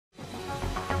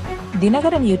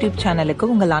Dinakaran YouTube சேனலுக்கு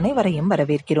உங்கள் அனைவரையும்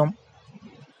வரவேற்கிறோம்.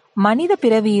 மனித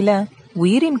பிறவியில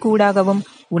உயிரின் கூடாகவும்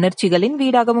உணர்ச்சிகளின்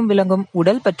வீடாகவும் விளங்கும்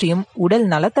உடல் பற்றியும் உடல்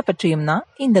நலத்தை பற்றியும் தான்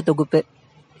இந்த தொகுப்பு.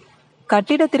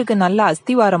 கட்டிடத்திற்கு நல்ல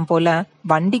அஸ்திவாரம் போல,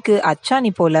 வண்டிக்கு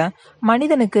அச்சாணி போல,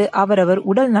 மனிதனுக்கு அவரவர்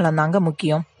உடல் நலந்தாங்க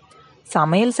முக்கியம்.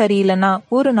 சமையல் சரியில்லைன்னா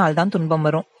ஒரு நாள் தான் துன்பம்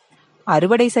வரும்.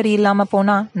 அறுவடை சரியில்லாம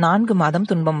போனா 4 மாதம்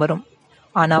துன்பம் வரும்.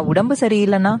 ஆனா உடம்பு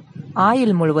சரியில்லைன்னா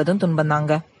ஆயுள் முழுவதும்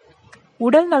துன்பம்தாங்க.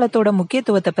 உடல் நலத்தோட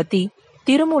முக்கியத்துவத்தை பத்தி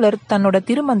திருமூலர் தன்னோட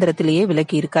திருமந்திரத்திலேயே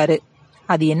விளக்கி இருக்காரு.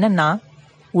 அது என்னன்னா,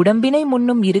 உடம்பினை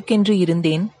முன்னும் இருக்கென்று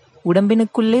இருந்தேன்,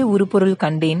 உடம்பினுக்குள்ளே உருப்பொருள்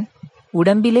கண்டேன்,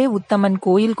 உடம்பிலே உத்தமன்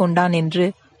கோயில் கொண்டான் என்று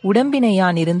உடம்பினை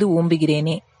யான் இருந்து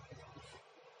ஓம்புகிறேனே.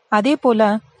 அதே போல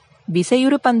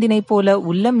விசையுறு பந்தினை போல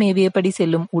உள்ளம் மேவியபடி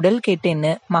செல்லும் உடல்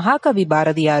கேட்டேன்னு மகாகவி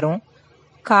பாரதியாரும்,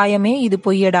 காயமே இது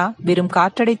பொய்யடா வெறும்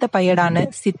காற்றடைத்த பயடான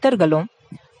சித்தர்களும்,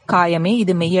 காயமே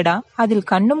இது மெய்யடா அதில்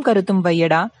கண்ணும் கருத்தும்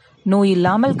வையடா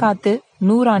நோயில்லாமல் காத்து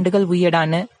 100 ஆண்டுகள்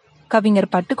உய்யடான்னு கவிஞர்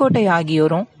பட்டுக்கோட்டை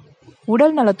ஆகியோரும்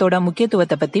உடல் நலத்தோட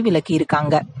முக்கியத்துவத்தை பத்தி விளக்கி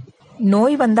இருக்காங்க.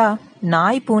 நோய் வந்தா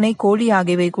நாய், பூனை, கோழி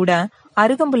ஆகியவை கூட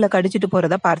அருகம்புல்ல கடிச்சிட்டு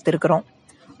போறத பார்த்திருக்கிறோம்.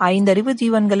 5 அறிவு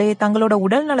ஜீவன்களே தங்களோட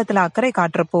உடல் நலத்துல அக்கறை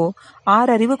காட்டுறப்போ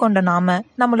 6 அறிவு கொண்ட நாம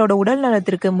நம்மளோட உடல்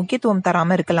நலத்திற்கு முக்கியத்துவம்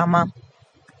தராம இருக்கலாமா?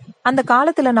 அந்த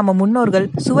காலத்துல நம்ம முன்னோர்கள்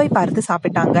சுவை பார்த்து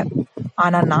சாப்பிட்டாங்க.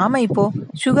 ஆனா நாம இப்போ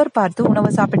சுகர் பார்த்து உணவு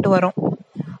சாப்பிட்டு வரோம்.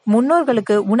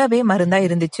 முன்னோர்களுக்கு உணவே மருந்தா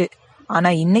இருந்துச்சு. ஆனா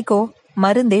இன்னைக்கோ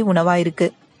மருந்தே உணவா இருக்கு.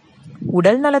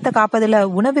 உடல் நலத்தை காப்பதுல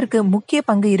உணவிற்கு முக்கிய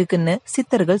பங்கு இருக்குன்னு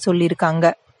சித்தர்கள் சொல்லியிருக்காங்க.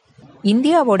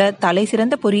 இந்தியாவோட தலை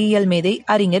சிறந்த பொறியியல் மேதை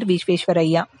அறிஞர்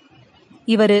விஸ்வேஸ்வரய்யா.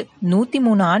 இவரு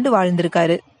 103 ஆண்டு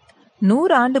வாழ்ந்திருக்காரு.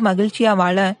 100 ஆண்டு மகிழ்ச்சியா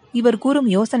வாழ இவர்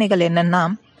கூறும் யோசனைகள் என்னன்னா,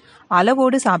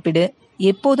 அளவோடு சாப்பிடு,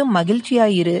 எப்போதும்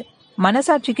மகிழ்ச்சியாயிரு,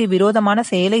 மனசாட்சிக்கு விரோதமான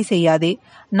செயலை செய்யாதே,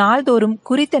 நாள்தோறும்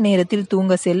குறித்த நேரத்தில்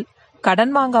தூங்க செல்,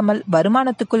 கடன் வாங்காமல்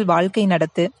வருமானத்துக்குள் வாழ்க்கை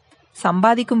நடத்து,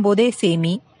 சம்பாதிக்கும் போதே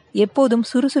சேமி, எப்போதும்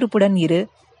சுறுசுறுப்புடன் இரு,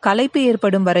 களைப்பு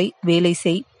ஏற்படும் வரை வேலை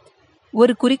செய்,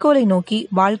 ஒரு குறிக்கோளை நோக்கி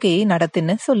வாழ்க்கையை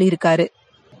நடத்துன்னு சொல்லியிருக்காரு.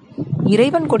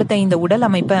 இறைவன் கொடுத்த இந்த உடல்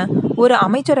அமைப்பை ஒரு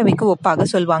அமைச்சரவைக்கு ஒப்பாக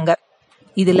சொல்வாங்க.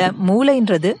 இதுல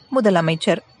மூளைன்றது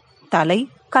முதலமைச்சர், தலை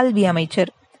கல்வி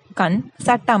அமைச்சர், கண்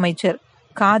சட்ட அமைச்சர்,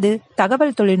 காது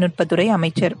தகவல் தொழில்நுட்பத்துறை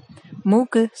அமைச்சர்,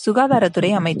 மூக்கு சுகாதாரத்துறை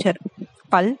அமைச்சர்,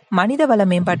 பல் மனிதவள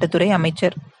மேம்பாட்டுத்துறை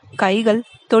அமைச்சர், கைகள்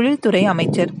தொழில்துறை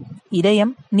அமைச்சர்,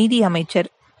 இதயம் நிதி அமைச்சர்,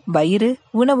 வயிறு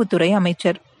உணவுத்துறை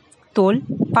அமைச்சர், தோல்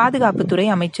பாதுகாப்புத்துறை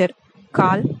அமைச்சர்,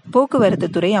 கால் போக்குவரத்து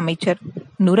துறை அமைச்சர்,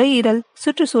 நுரையீரல்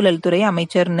சுற்றுச்சூழல் துறை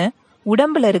அமைச்சர்னு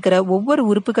உடம்புல இருக்கிற ஒவ்வொரு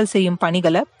உறுப்புகள் செய்யும்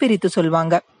பணிகளை பிரித்து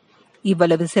சொல்வாங்க.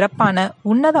 இவ்வளவு சிறப்பான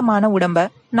உன்னதமான உடம்ப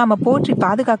நாம போற்றி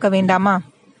பாதுகாக்க வேண்டாமா?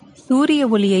 சூரிய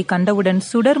ஒளியை கண்டவுடன்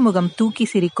சுடர் முகம் தூக்கி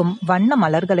சிரிக்கும் வண்ண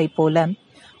மலர்களைப் போல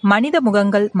மனித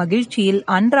முகங்கள் மகிழ்ச்சியில்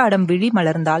அன்றாடம் விழி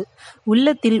மலர்ந்தால்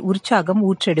உள்ளத்தில் உற்சாகம்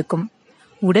ஊற்றெடுக்கும்.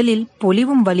 உடலில்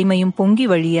பொலிவும் வலிமையும் பொங்கி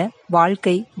வழிய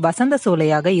வாழ்க்கை வசந்த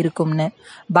சோலையாக இருக்கும்னு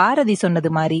பாரதி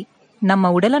சொன்னது மாதிரி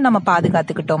நம்ம உடலை நம்ம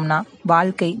பாதுகாத்துக்கிட்டோம்னா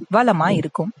வாழ்க்கை வளமா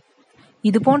இருக்கும்.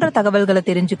 இது போன்ற தகவல்களை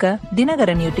தெரிஞ்சுக்க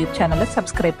தினகரன் யூடியூப் சேனலை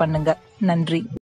சப்ஸ்கிரைப் பண்ணுங்க. நன்றி.